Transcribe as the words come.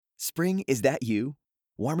Spring, is that you?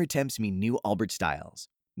 Warmer temps mean new Allbirds styles.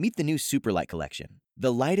 Meet the new Superlight collection,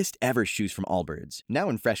 the lightest ever shoes from Allbirds, now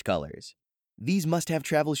in fresh colors. These must-have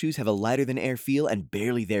travel shoes have a lighter-than-air feel and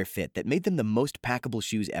barely there fit that made them the most packable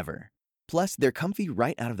shoes ever. Plus, they're comfy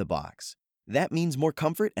right out of the box. That means more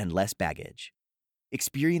comfort and less baggage.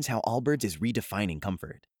 Experience how Allbirds is redefining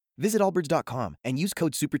comfort. Visit allbirds.com and use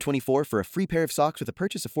code SUPER24 for a free pair of socks with a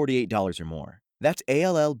purchase of $48 or more. That's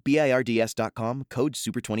ALLBIRDS.com, code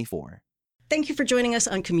SUPER24. Thank you for joining us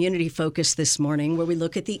on Community Focus this morning, where we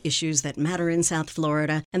look at the issues that matter in South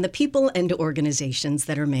Florida and the people and organizations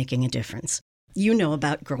that are making a difference. You know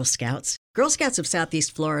about Girl Scouts. Girl Scouts of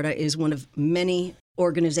Southeast Florida is one of many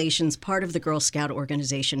organizations, part of the Girl Scout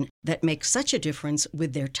organization, that make such a difference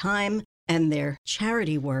with their time and their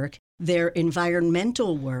charity work, their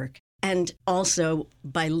environmental work, and also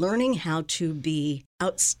by learning how to be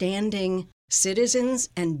outstanding citizens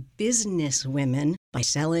and business women by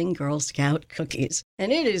selling Girl Scout cookies.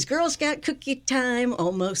 And it is Girl Scout cookie time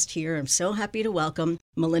almost here. I'm so happy to welcome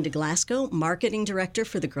Melinda Glasgow, Marketing Director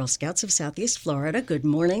for the Girl Scouts of Southeast Florida. Good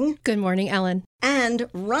morning. Good morning, Ellen. And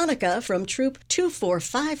Ronica from Troop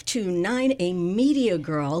 24529, a media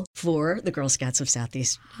girl for the Girl Scouts of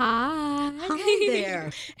Southeast. Hi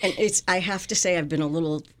there. And I have to say, I've been a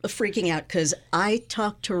little freaking out because I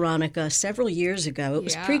talked to Ronica several years ago. It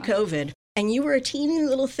was pre-COVID. And you were a teeny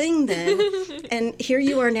little thing then. And here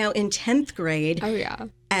you are now in 10th grade. Oh, yeah.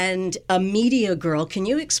 And a media girl. Can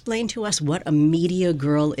you explain to us what a media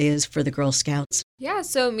girl is for the Girl Scouts? Yeah,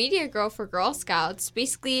 so Media Girl for Girl Scouts,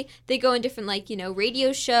 basically they go in different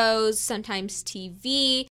radio shows, sometimes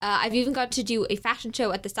TV. I've even got to do a fashion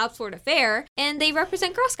show at the South Florida Fair, and they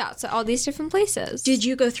represent Girl Scouts at all these different places. Did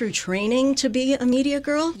you go through training to be a media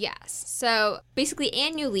girl? Yes. So basically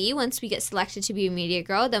annually, once we get selected to be a media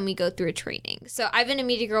girl, then we go through a training. So I've been a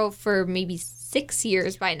media girl for maybe 6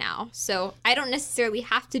 years by now. So I don't necessarily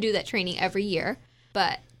have to do that training every year,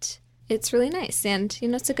 but it's really nice. And,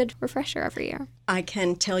 it's a good refresher every year. I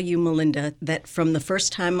can tell you, Melinda, that from the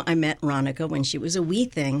first time I met Ronica when she was a wee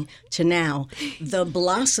thing to now, the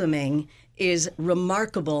blossoming is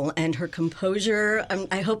remarkable, and her composure,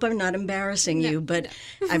 I hope I'm not embarrassing you, but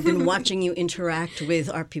I've been watching you interact with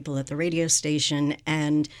our people at the radio station,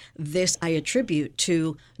 and this I attribute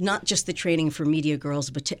to not just the training for media girls,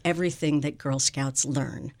 but to everything that Girl Scouts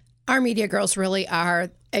learn. Our media girls really are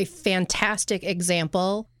a fantastic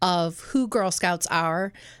example of who Girl Scouts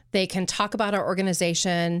are. They can talk about our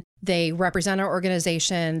organization. They represent our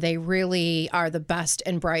organization. They really are the best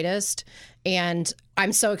and brightest. And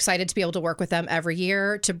I'm so excited to be able to work with them every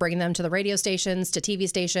year, to bring them to the radio stations, to TV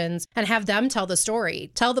stations, and have them tell the story,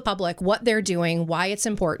 tell the public what they're doing, why it's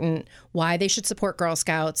important, why they should support Girl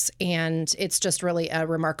Scouts. And it's just really a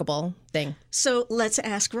remarkable thing. So let's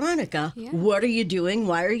ask Ronica, what are you doing?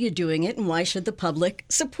 Why are you doing it? And why should the public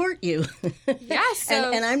support you?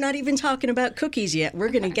 And I'm not even talking about cookies yet. We're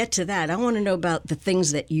going to get to that. I want to know about the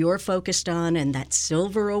things that you're focused on and that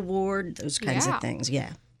silver award, those kinds of things.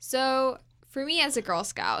 Yeah. So for me as a Girl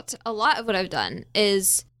Scout, a lot of what I've done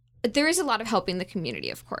is there is a lot of helping the community,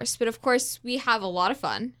 of course. But of course, we have a lot of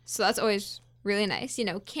fun. So that's always really nice.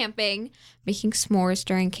 Camping, making s'mores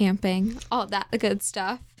during camping, all that good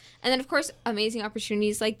stuff. And then, of course, amazing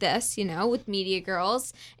opportunities like this, with Media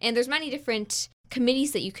Girls. And there's many different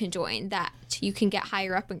committees that you can join that you can get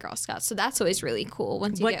higher up in Girl Scouts. So that's always really cool.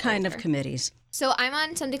 What kind of committees? So I'm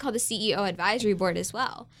on something called the CEO Advisory Board as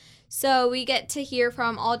well. So we get to hear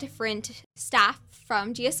from all different staff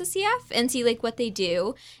from GSOCF and see what they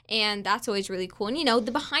do. And that's always really cool. And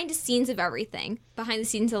the behind the scenes of everything, behind the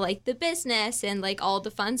scenes of the business and all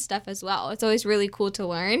the fun stuff as well. It's always really cool to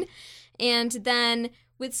learn. And then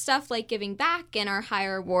with stuff like giving back and our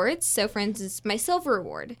higher awards. So for instance, my silver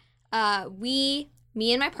award, me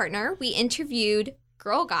and my partner, we interviewed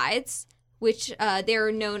Girl Guides, which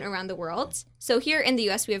they're known around the world. So here in the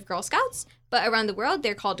U.S. we have Girl Scouts, but around the world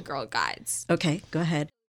they're called Girl Guides. Okay, go ahead.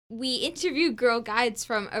 We interviewed Girl Guides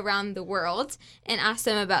from around the world and asked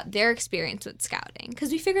them about their experience with scouting,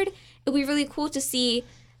 because we figured it would be really cool to see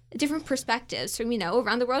different perspectives from,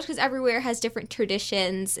 around the world, because everywhere has different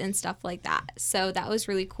traditions and stuff like that. So that was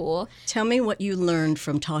really cool. Tell me what you learned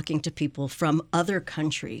from talking to people from other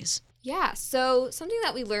countries. Yeah, so something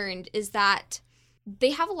that we learned is that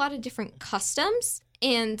they have a lot of different customs,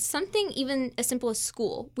 and something even as simple as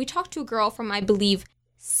school. We talked to a girl from, I believe,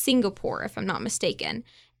 Singapore, if I'm not mistaken,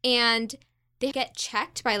 and they get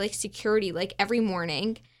checked by security every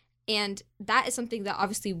morning, and that is something that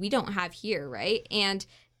obviously we don't have here, right? And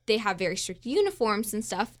they have very strict uniforms and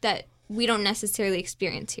stuff that we don't necessarily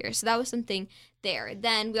experience here. So that was something there.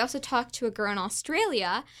 Then we also talked to a girl in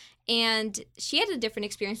Australia, And she had a different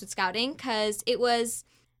experience with scouting because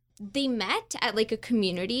they met at like a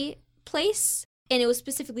community place, and it was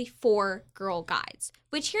specifically for Girl Guides,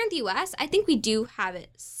 which here in the US, I think we do have it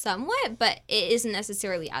somewhat, but it isn't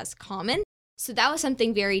necessarily as common. So that was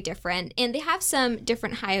something very different. And they have some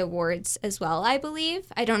different high awards as well, I believe.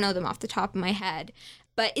 I don't know them off the top of my head.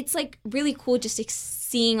 But it's like really cool just like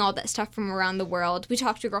seeing all that stuff from around the world. We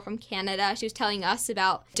talked to a girl from Canada. She was telling us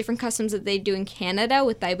about different customs that they do in Canada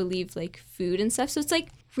with, I believe, like food and stuff. So it's like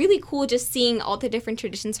really cool just seeing all the different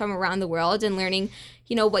traditions from around the world and learning,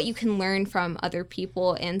 what you can learn from other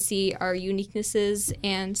people and see our uniquenesses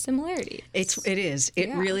and similarities. It is.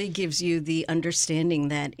 It really gives you the understanding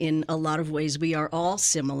that in a lot of ways we are all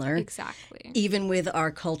similar. Exactly. Even with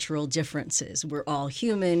our cultural differences. We're all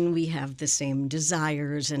human. We have the same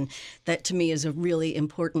desires. And that to me is a really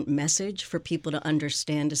important message for people to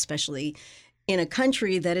understand, especially in a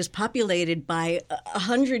country that is populated by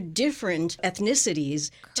 100 different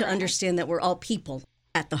ethnicities. Correct. To understand that we're all people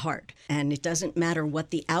at the heart. And it doesn't matter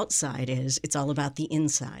what the outside is, it's all about the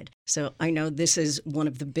inside. So I know this is one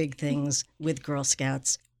of the big things with Girl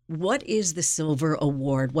Scouts. What is the Silver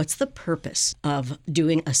Award? What's the purpose of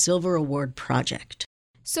doing a Silver Award project?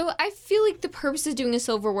 So I feel like the purpose of doing a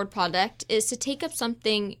Silver Award project is to take up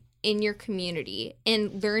something in your community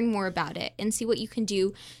and learn more about it and see what you can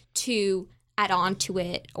do to add on to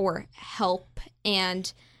it or help.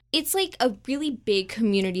 And it's like a really big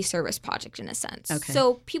community service project in a sense. Okay.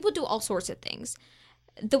 So people do all sorts of things.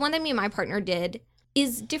 The one that me and my partner did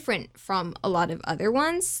is different from a lot of other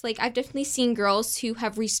ones. Like I've definitely seen girls who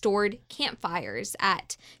have restored campfires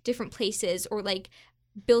at different places or like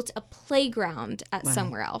built a playground at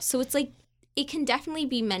somewhere else. So it's like it can definitely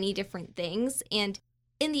be many different things. And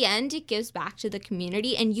in the end, it gives back to the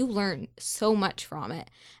community and you learn so much from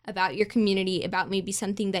it about your community, about maybe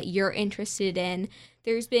something that you're interested in.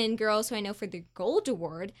 There's been girls who I know for the Gold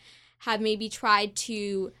Award have maybe tried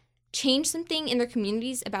to change something in their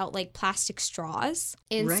communities about like plastic straws.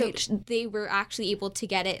 And so they were actually able to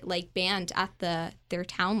get it like banned at their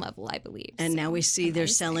town level, I believe. And so, now we see they're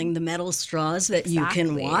selling the metal straws that you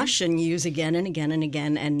can wash and use again and again and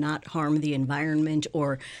again and not harm the environment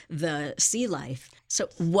or the sea life. So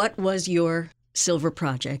what was your Silver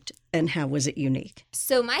project and how was it unique?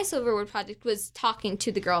 So my Silver Award project was talking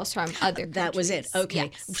to the girls from other countries. That was it.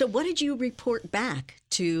 Okay. Yes. So what did you report back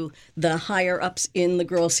to the higher ups in the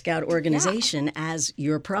Girl Scout organization as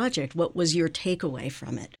your project? What was your takeaway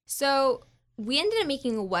from it? So we ended up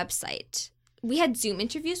making a website. We had Zoom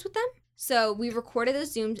interviews with them. So we recorded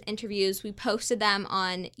those Zoom interviews, we posted them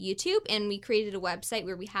on YouTube, and we created a website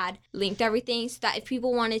where we had linked everything so that if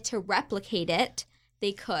people wanted to replicate it,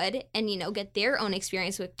 they could and, get their own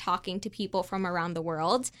experience with talking to people from around the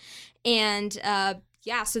world. And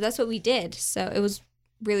so that's what we did. So it was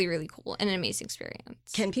really, really cool and an amazing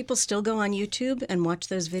experience. Can people still go on YouTube and watch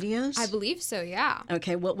those videos? I believe so, yeah.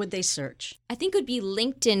 Okay, what would they search? I think it would be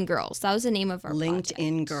LinkedIn Girls. That was the name of our project.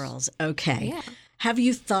 LinkedIn Girls, okay. Yeah. Have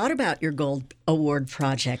you thought about your Gold Award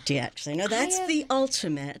project yet? Because I know that's the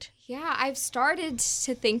ultimate. Yeah, I've started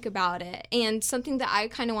to think about it. And something that I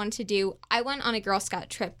kind of wanted to do, I went on a Girl Scout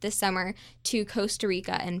trip this summer to Costa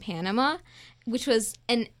Rica and Panama, which was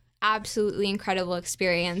an absolutely incredible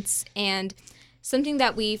experience. And something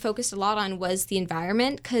that we focused a lot on was the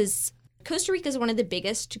environment, because Costa Rica is one of the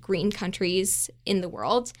biggest green countries in the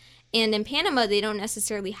world. And in Panama, they don't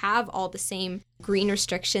necessarily have all the same green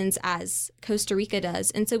restrictions as Costa Rica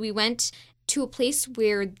does. And so we went to a place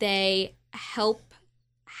where they help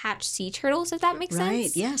hatch sea turtles, if that makes sense.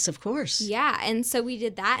 Right, yes, of course. Yeah, and so we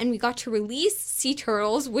did that, and we got to release sea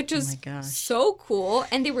turtles, which was so cool,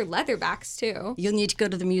 and they were leatherbacks, too. You'll need to go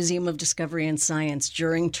to the Museum of Discovery and Science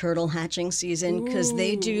during turtle hatching season, because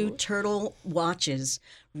they do turtle watches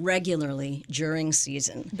regularly during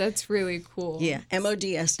season. That's really cool. Yeah,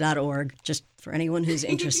 mods.org, just for anyone who's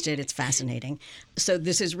interested. It's fascinating. So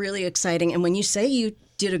this is really exciting, and when you say you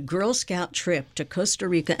did a Girl Scout trip to Costa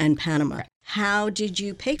Rica and Panama, how did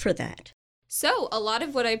you pay for that? So a lot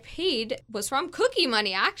of what I paid was from cookie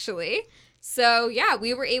money, actually. So yeah,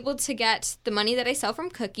 we were able to get the money that I sell from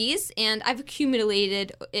cookies, and I've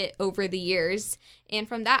accumulated it over the years. And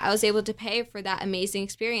from that, I was able to pay for that amazing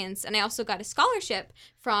experience. And I also got a scholarship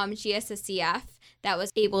from GSSCF that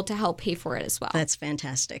was able to help pay for it as well. That's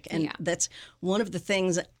fantastic. And that's one of the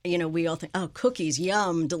things, we all think, oh, cookies,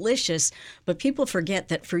 yum, delicious. But people forget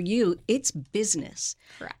that for you, it's business.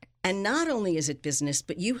 Correct. And not only is it business,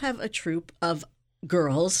 but you have a troop of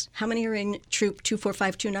girls. How many are in troop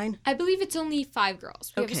 24529? I believe it's only 5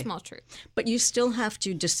 girls. We have a small troop. But you still have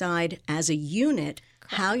to decide as a unit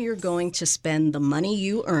how you're going to spend the money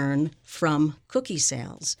you earn from cookie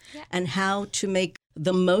sales and how to make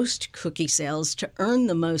the most cookie sales to earn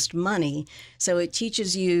the most money. So it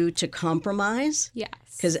teaches you to compromise. Yes.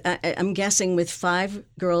 Because I'm guessing with 5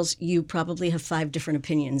 girls, you probably have 5 different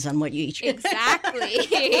opinions on what you each. Exactly.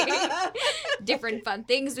 Different fun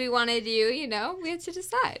things we want to do, we have to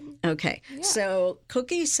decide. Okay. Yeah. So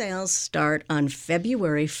cookie sales start on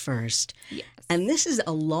February 1st. Yes. And this is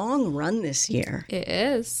a long run this year. It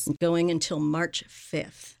is. Going until March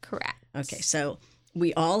 5th. Correct. Okay. So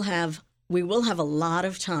we will have a lot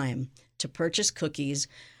of time to purchase cookies.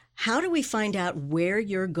 How do we find out where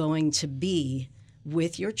you're going to be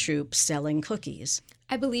with your troop selling cookies?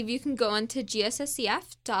 I believe you can go onto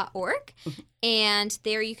gsscf.org, and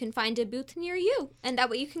there you can find a booth near you, and that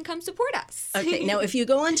way you can come support us. Okay, now if you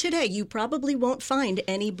go on today, you probably won't find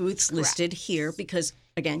any booths listed here because,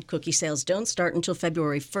 again, cookie sales don't start until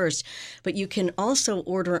February 1st, but you can also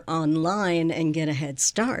order online and get a head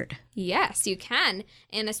start. Yes, you can,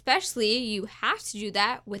 and especially you have to do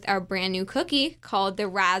that with our brand new cookie called the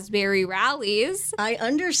Raspberry Rallies. I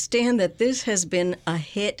understand that this has been a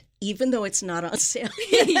hit even though it's not on sale.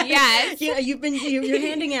 Yes. You're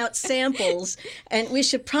handing out samples, and we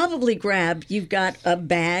should probably you've got a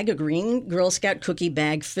bag, a green Girl Scout cookie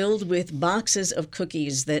bag filled with boxes of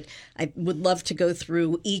cookies that I would love to go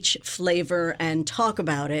through each flavor and talk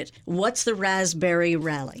about it. What's the Raspberry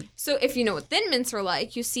Rally? So if you know what Thin Mints are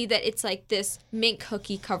like, you see that it's like this mint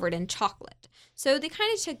cookie covered in chocolate. So they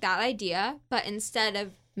kind of took that idea, but instead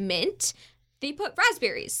of mint, they put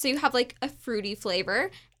raspberries. So you have like a fruity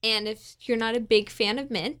flavor. And if you're not a big fan of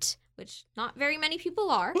mint, which not very many people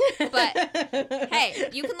are, but hey,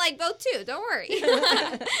 you can like both too. Don't worry.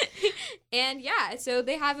 And yeah, so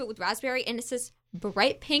they have it with raspberry, and it's this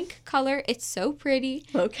bright pink color. It's so pretty.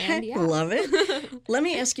 Okay, love it. Let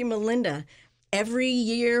me ask you, Melinda. Every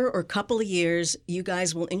year or couple of years, you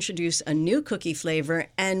guys will introduce a new cookie flavor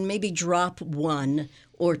and maybe drop 1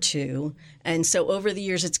 or 2. And so over the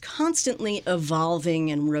years, it's constantly evolving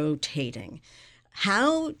and rotating.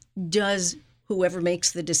 How does whoever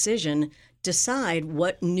makes the decision decide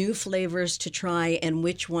what new flavors to try and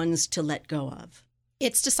which ones to let go of?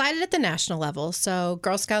 It's decided at the national level. So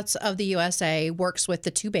Girl Scouts of the USA works with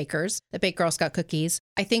the 2 bakers that bake Girl Scout cookies.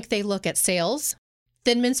 I think they look at sales.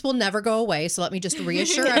 Thin Mints will never go away, so let me just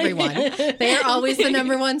reassure everyone. They are always the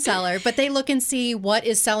number 1 seller, but they look and see what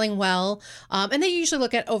is selling well. And they usually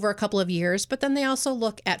look at over a couple of years, but then they also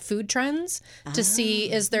look at food trends to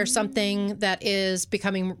see, is there something that is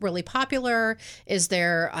becoming really popular? Is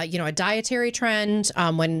there, a dietary trend?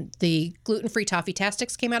 When the gluten-free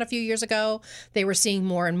Toffee-tastics came out a few years ago, they were seeing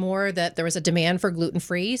more and more that there was a demand for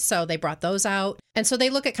gluten-free, so they brought those out. And so they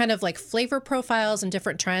look at kind of like flavor profiles and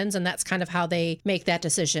different trends, and that's kind of how they make that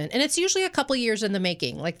decision. And it's usually a couple years in the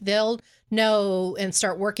making. Like they'll know and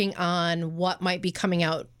start working on what might be coming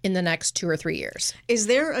out in the next 2 or 3 years. Is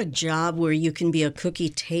there a job where you can be a cookie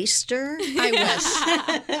taster? I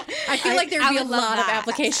wish. I feel like there'd be a lot of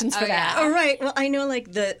applications for that. All right. Well, I know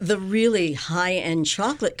like the really high-end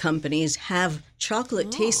chocolate companies have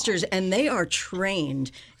chocolate tasters, and they are trained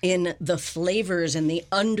in the flavors and the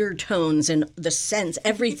undertones and the scents,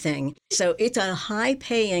 everything. So it's a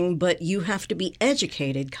high-paying, but you have to be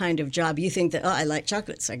educated kind of job. You think that, I like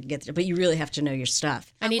chocolate, so I can get it, but you really have to know your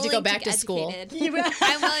stuff. I need to go back to school. I'm willing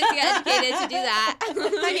to get educated to do that.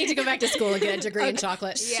 I need to go back to school and get a degree in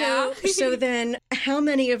chocolate. Yeah. So then how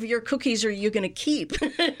many of your cookies are you going to keep?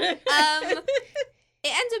 It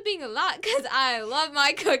ends up being a lot because I love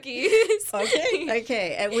my cookies.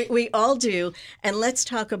 Okay. And we all do. And let's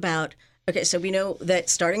talk about, so we know that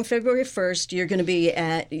starting February 1st, you're going to be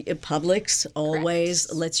at Publix always.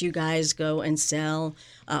 Correct. Lets you guys go and sell.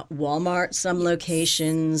 Walmart, some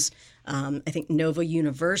locations. I think Nova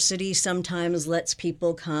University sometimes lets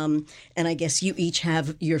people come. And I guess you each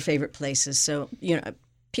have your favorite places. So,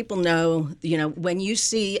 people know, when you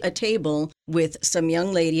see a table with some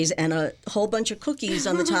young ladies and a whole bunch of cookies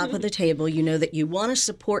on the top of the table, you know that you want to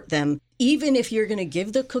support them, even if you're going to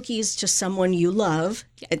give the cookies to someone you love,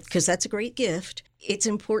 because that's a great gift. It's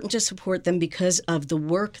important to support them because of the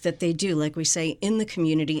work that they do, like we say, in the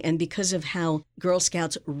community, and because of how Girl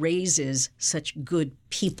Scouts raises such good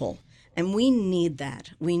people. And we need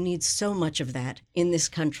that. We need so much of that in this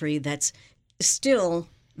country that's still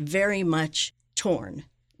very much torn.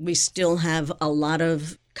 We still have a lot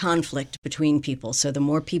of conflict between people. So the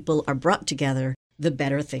more people are brought together, the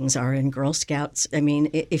better things are in Girl Scouts. I mean,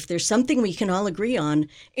 if there's something we can all agree on,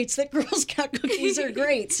 it's that Girl Scout cookies are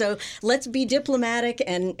great. So let's be diplomatic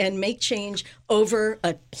and make change over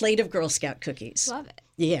a plate of Girl Scout cookies. Love it.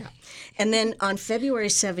 Yeah. And then on February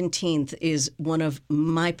 17th is one of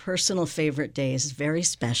my personal favorite days, very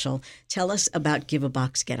special. Tell us about Give a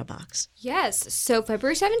Box, Get a Box. Yes. So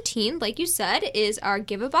February 17th, like you said, is our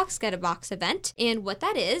Give a Box, Get a Box event. And what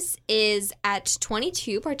that is at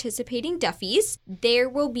 22 participating Duffys, there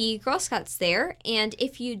will be Girl Scouts there. And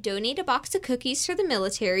if you donate a box of cookies to the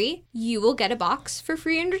military, you will get a box for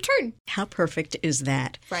free in return. How perfect is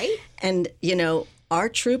that? Right? And, you know, our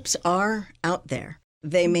troops are out there.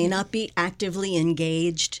 They may not be actively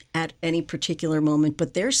engaged at any particular moment,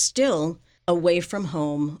 but they're still away from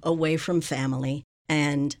home, away from family.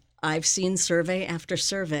 And I've seen survey after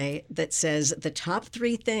survey that says the top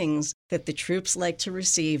 3 things that the troops like to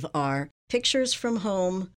receive are pictures from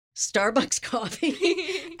home, Starbucks coffee,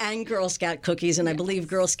 and Girl Scout cookies. And I believe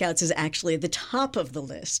Girl Scouts is actually at the top of the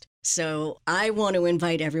list. So I want to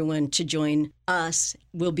invite everyone to join us.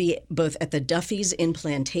 We'll be both at the Duffys in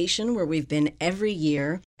Plantation, where we've been every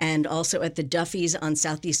year, and also at the Duffys on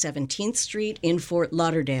Southeast 17th Street in Fort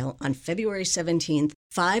Lauderdale on February 17th,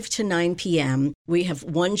 5 to 9 p.m. We have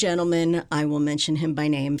one gentleman, I will mention him by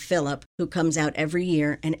name, Philip, who comes out every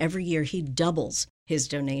year, and every year he doubles his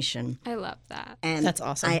donation. I love that. And that's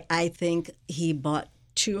awesome. I think he bought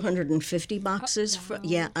 250 boxes. Oh, wow.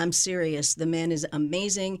 Yeah, I'm serious. The man is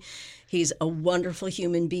amazing. He's a wonderful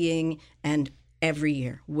human being. And every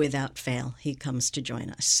year, without fail, he comes to join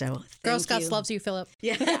us. So Girl Scouts loves you, Philip.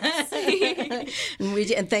 Yeah.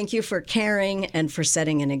 and thank you for caring and for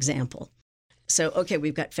setting an example. So, okay,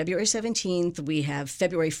 we've got February 17th. We have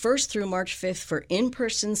February 1st through March 5th for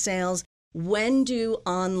in-person sales. When do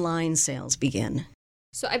online sales begin?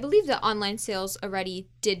 So I believe the online sales already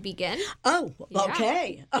did begin. Oh,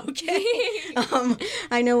 okay. Yeah. Okay.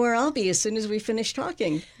 I know where I'll be as soon as we finish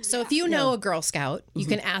talking. So if you know a Girl Scout, you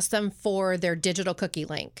can ask them for their digital cookie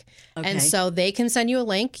link. Okay. And so they can send you a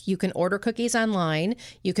link. You can order cookies online.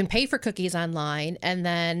 You can pay for cookies online. And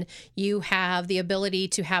then you have the ability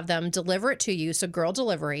to have them deliver it to you. So girl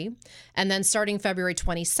delivery. And then starting February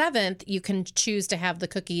 27th, you can choose to have the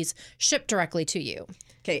cookies shipped directly to you.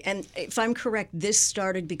 Okay, and if I'm correct, this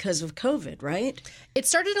started because of COVID, right? It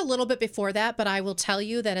started a little bit before that, but I will tell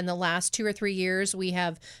you that in the last 2 or 3 years, we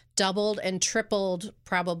have doubled and tripled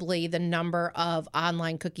probably the number of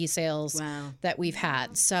online cookie sales that we've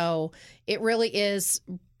had. So it really is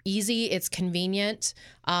easy. It's convenient,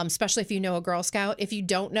 especially if you know a Girl Scout. If you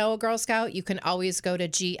don't know a Girl Scout, you can always go to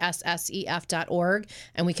gssef.org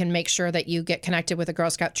and we can make sure that you get connected with a Girl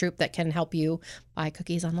Scout troop that can help you buy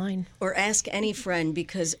cookies online. Or ask any friend,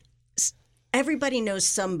 because everybody knows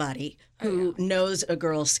somebody who knows a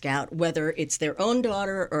Girl Scout, whether it's their own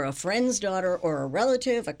daughter or a friend's daughter or a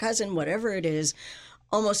relative, a cousin, whatever it is.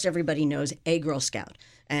 Almost everybody knows a Girl Scout.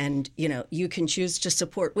 And, you know, you can choose to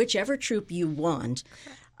support whichever troop you want.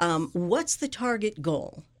 What's the target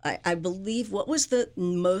goal? I believe, what was the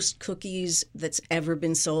most cookies that's ever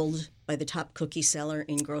been sold by the top cookie seller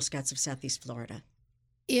in Girl Scouts of Southeast Florida?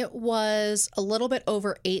 It was a little bit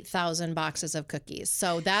over 8,000 boxes of cookies.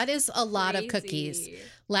 So that is a lot of cookies.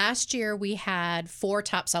 Last year, we had 4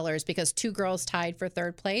 top sellers because 2 girls tied for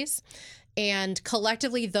 3rd place. And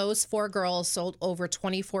collectively, those 4 girls sold over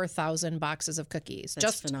 24,000 boxes of cookies.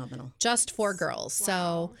 That's phenomenal. Just 4 girls. Wow.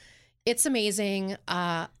 So it's amazing.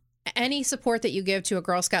 Any support that you give to a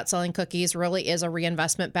Girl Scout selling cookies really is a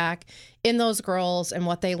reinvestment back in those girls and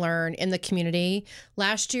what they learn in the community.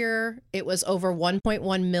 Last year, it was over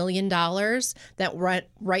 $1.1 million that went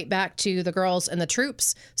right back to the girls and the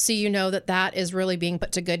troops. So you know that that is really being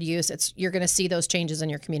put to good use. You're going to see those changes in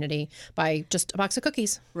your community by just a box of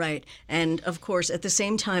cookies. Right. And of course, at the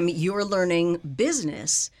same time, you're learning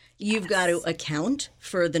business. You've got to account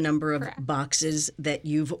for the number of boxes that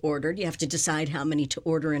you've ordered. You have to decide how many to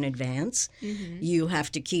order in advance. Mm-hmm. You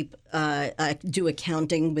have to do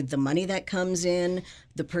accounting with the money that comes in,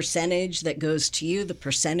 the percentage that goes to you, the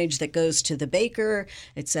percentage that goes to the baker,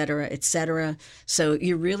 et cetera, et cetera. So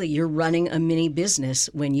you're running a mini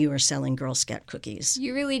business when you are selling Girl Scout cookies.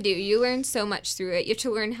 You really do. You learn so much through it. You have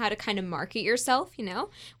to learn how to kind of market yourself, you know?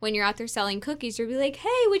 When you're out there selling cookies, you'll be like, hey,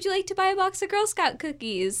 would you like to buy a box of Girl Scout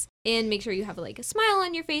cookies? And make sure you have like a smile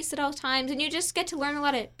on your face at all times. And you just get to learn a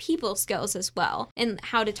lot of people skills as well and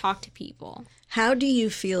how to talk to people. How do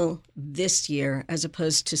you feel this year as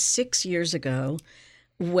opposed to 6 years ago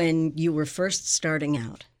when you were first starting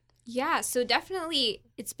out? Yeah, so definitely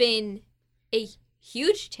it's been a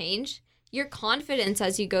huge change. Your confidence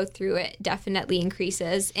as you go through it definitely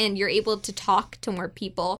increases and you're able to talk to more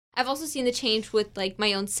people. I've also seen the change with like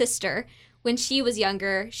my own sister. When she was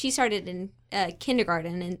younger, she started in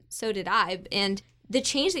kindergarten and so did I. And the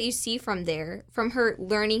change that you see from there, from her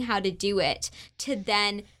learning how to do it to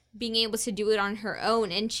then being able to do it on her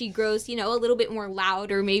own, and she grows, a little bit more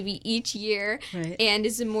louder maybe each year, Right. and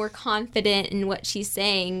is more confident in what she's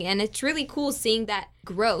saying. And it's really cool seeing that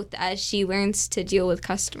growth as she learns to deal with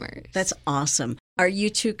customers. That's awesome. Are you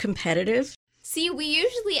two competitive? See, we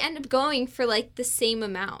usually end up going for like the same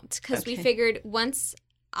amount because we Okay. figured once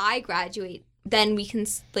I graduate, then we can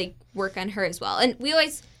like work on her as well. And we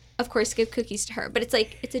always, of course, give cookies to her, but it's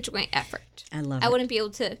a joint effort. I love I it. wouldn't be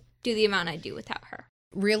able to do the amount I do without her.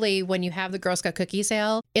 Really, when you have the Girl Scout cookie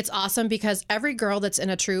sale, it's awesome because every girl that's in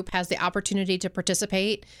a troop has the opportunity to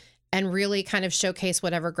participate and really kind of showcase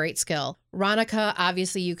whatever great skill. Ronica,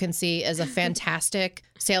 obviously, you can see, is a fantastic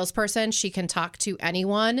salesperson. She can talk to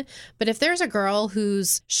anyone. But if there's a girl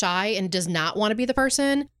who's shy and does not want to be the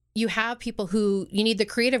person, you have people who, you need the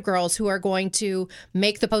creative girls who are going to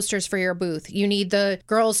make the posters for your booth. You need the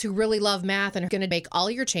girls who really love math and are going to make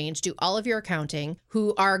all your change, do all of your accounting,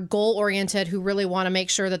 who are goal oriented, who really want to make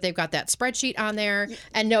sure that they've got that spreadsheet on there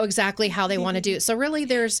and know exactly how they want to do it. So really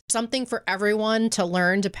there's something for everyone to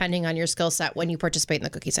learn depending on your skill set when you participate in the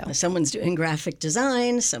cookie sale. Someone's doing graphic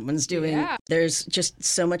design, someone's doing, there's just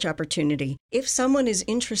so much opportunity. If someone is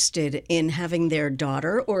interested in having their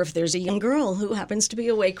daughter, or if there's a young girl who happens to be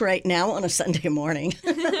awake right now on a Sunday morning,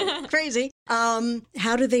 crazy,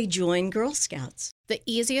 how do they join Girl Scouts? The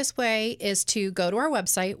easiest way is to go to our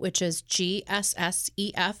website, which is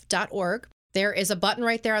gssef.org. There is a button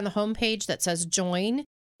right there on the homepage that says join.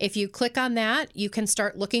 If you click on that, you can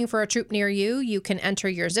start looking for a troop near you. You can enter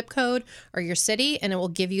your zip code or your city, and it will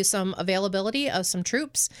give you some availability of some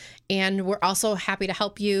troops. And we're also happy to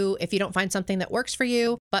help you if you don't find something that works for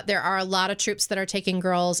you. But there are a lot of troops that are taking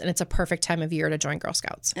girls, and it's a perfect time of year to join Girl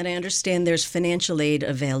Scouts. And I understand there's financial aid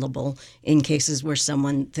available in cases where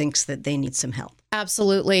someone thinks that they need some help.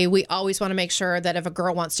 Absolutely. We always want to make sure that if a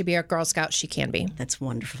girl wants to be a Girl Scout, she can be. That's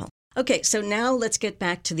wonderful. Okay, so now let's get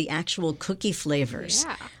back to the actual cookie flavors.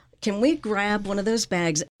 Yeah. Can we grab one of those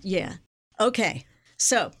bags? Yeah. Okay,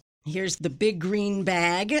 so here's the big green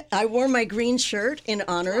bag. I wore my green shirt in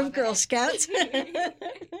honor of Girl Scouts.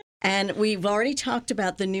 And we've already talked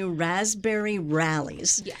about the new raspberry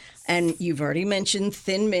rallies. Yes. And you've already mentioned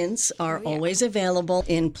Thin Mints are always available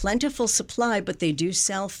in plentiful supply, but they do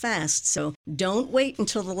sell fast. So don't wait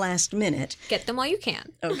until the last minute. Get them while you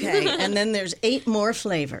can. Okay. And then there's 8 more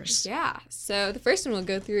flavors. Yeah. So the first one we'll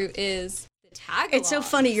go through is the tag. It's so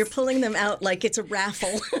funny. You're pulling them out like it's a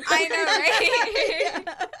raffle. I know, right?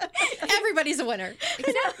 Everybody's a winner.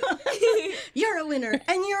 You're a winner,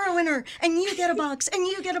 and you're a winner, and you get a box, and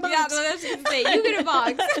you get a box. Yeah, that's what I was going to say. You get a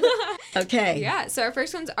box. Okay. Yeah, so our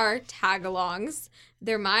first ones are tag-alongs.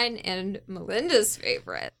 They're mine and Melinda's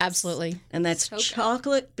favorite. Absolutely. And that's So good.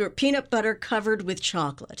 chocolate or peanut butter covered with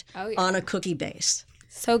chocolate Oh, yeah. on a cookie base.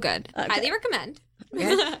 So good. Highly recommend.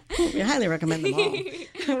 Yeah. We highly recommend them all. We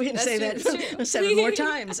can say true, that that's true. 7 more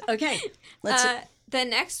times. Okay. Let's. Then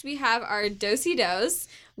next we have our Do-si-dos,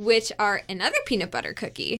 which are another peanut butter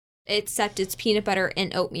cookie, except it's peanut butter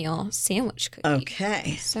and oatmeal sandwich cookie.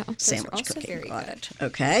 Okay. So those are Sandwich also cookie. very Got good. it.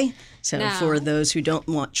 Okay. So Now- for those who don't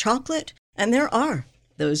want chocolate, and there are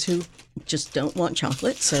those who just don't want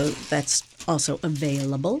chocolate, so that's also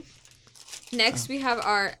available. Next we have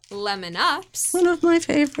our Lemon Ups. One of my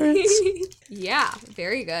favorites. Yeah,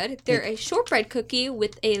 very good. They're a shortbread cookie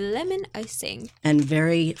with a lemon icing. And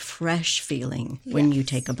very fresh feeling when you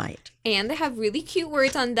take a bite. And they have really cute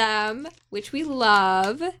words on them, which we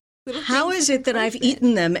love. Little How things is of it that I've encouragement.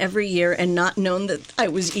 eaten them every year and not known that I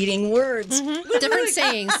was eating words? Different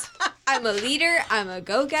sayings. I'm a leader. I'm a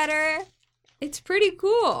go-getter. It's pretty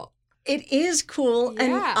cool. It is cool,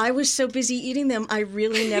 and Yeah. I was so busy eating them, I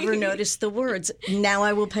really never noticed the words. Now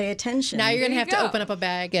I will pay attention. Now you're going to There have you to go. open up a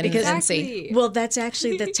bag and, Because- and see. Exactly. Well, that's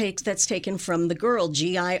actually that's taken from the girl,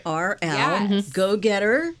 GIRL, Yes.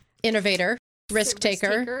 go-getter, Innovator, risk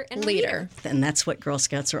taker, and a leader. and that's what Girl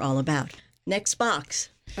Scouts are all about. Next box.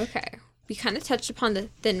 Okay. We kind of touched upon the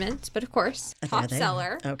Thin Mints, but of course, There top they are.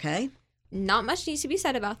 seller. Okay. Not much needs to be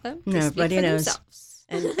said about them. No, They speak everybody for knows. themselves.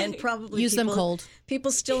 And probably Use them people- cold.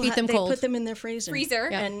 People still Eat them they cold. put them in their freezer. Freezer.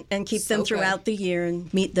 Yeah. And keep So them good. throughout the year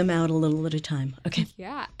and meet them out a little at a time. Okay.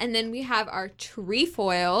 Yeah. And then we have our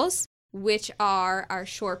trefoils, which are our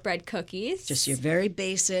shortbread cookies. Just your very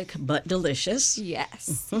basic but delicious.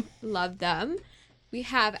 Yes. Love them. We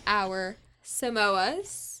have our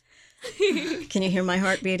Samoas. Can you hear my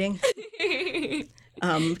heart beating?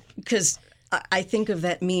 Because I think of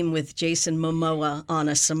that meme with Jason Momoa on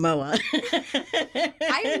a Samoa.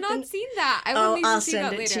 I have not seen that. I will need I'll to see send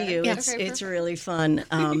that it later. to you. Yes. Okay, It's perfect. really fun.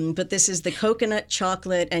 But this is the coconut,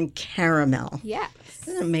 chocolate, and caramel. Yes.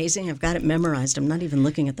 Isn't it amazing? I've got it memorized. I'm not even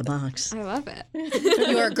looking at the box. I love it.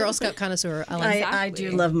 You are a Girl Scout connoisseur, Ellen. I do Exactly.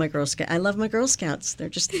 love my Girl Scouts. I love my Girl Scouts. They're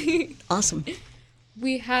just awesome.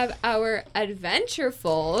 We have our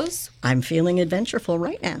Adventurefuls. I'm feeling adventureful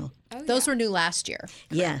right now. Oh, Those were new last year.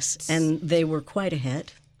 Yes, and they were quite a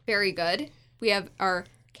hit. very good. We have our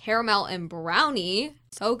Caramel and Brownie.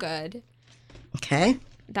 So good. Okay.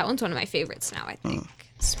 That one's one of my favorites now, I think.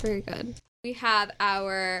 It's very good. We have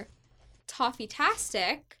our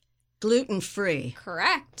Toffee-tastic. Gluten-free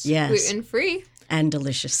Correct. Yes. Gluten-free. and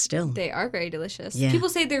delicious still. They are very delicious. Yeah. People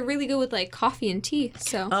say they're really good with like coffee and tea.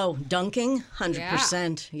 So Oh, dunking?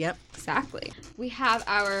 100%. Yep. exactly. We have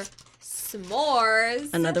our s'mores.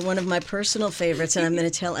 Another one of my personal favorites, and I'm going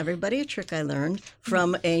to tell everybody a trick I learned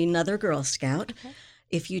from another Girl Scout.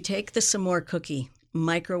 If you take the s'more cookie,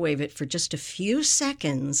 microwave it for just a few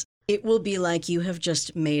seconds, it will be like you have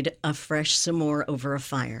just made a fresh s'more over a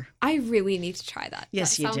fire. I really need to try that.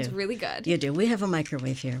 Yes, that you sounds do. really good. You do. We have a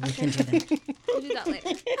microwave here. We can do that. We'll do that later.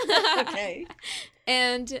 Okay.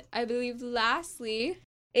 And I believe lastly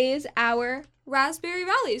is our Raspberry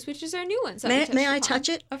Valleys, which is our new one. So May I touch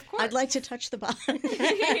it? Of course. I'd like to touch the bottom.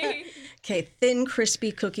 Okay, thin,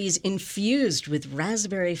 crispy cookies infused with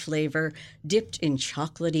raspberry flavor, dipped in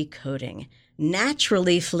chocolatey coating.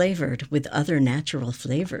 Naturally flavored with other natural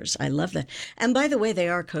flavors. I love that. And by the way, they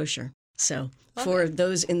are kosher. So for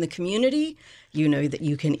those in the community, you know that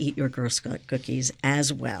you can eat your Girl Scout cookies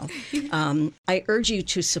as well. I urge you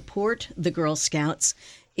to support the Girl Scouts.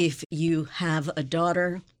 If you have a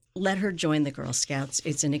daughter, let her join the Girl Scouts.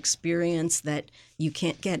 It's an experience that you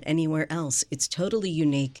can't get anywhere else. It's totally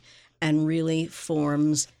unique and really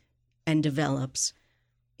forms and develops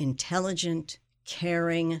intelligent,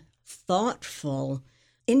 caring, thoughtful,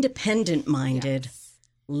 independent-minded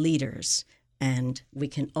leaders. And we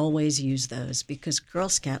can always use those because Girl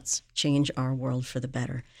Scouts change our world for the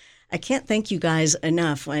better. I can't thank you guys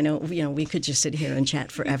enough. I know, we could just sit here and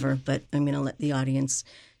chat forever, but I'm going to let the audience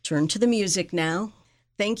turn to the music now.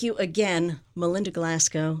 Thank you again, Melinda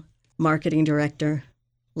Glasgow, Marketing Director,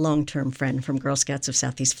 long-term friend from Girl Scouts of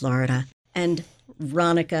Southeast Florida, and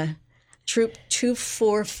Ronica, Troop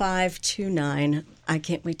 24529. I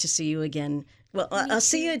can't wait to see you again. Well, I'll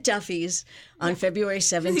see you at Duffy's on February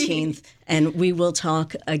 17th, and we will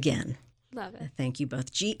talk again. Love it. Thank you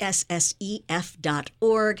both. GSSEF.org.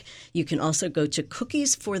 You can also go to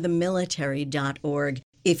cookiesforthemilitary.org.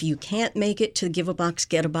 If you can't make it to Give a Box,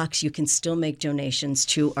 Get a Box, you can still make donations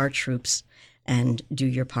to our troops and do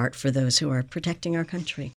your part for those who are protecting our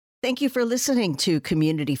country. Thank you for listening to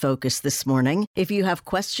Community Focus this morning. If you have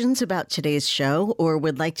questions about today's show or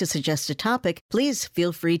would like to suggest a topic, please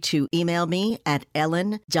feel free to email me at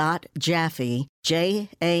ellen.jaffe,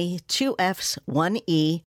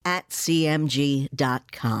 JA2Fs1E,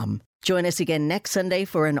 @cmg.com. Join us again next Sunday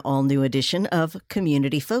for an all-new edition of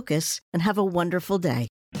Community Focus, and have a wonderful day.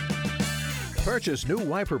 Purchase new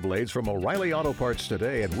wiper blades from O'Reilly Auto Parts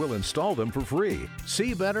today and we'll install them for free.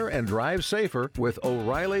 See better and drive safer with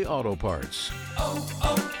O'Reilly Auto Parts.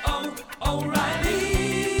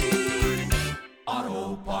 O'Reilly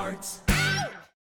Auto Parts.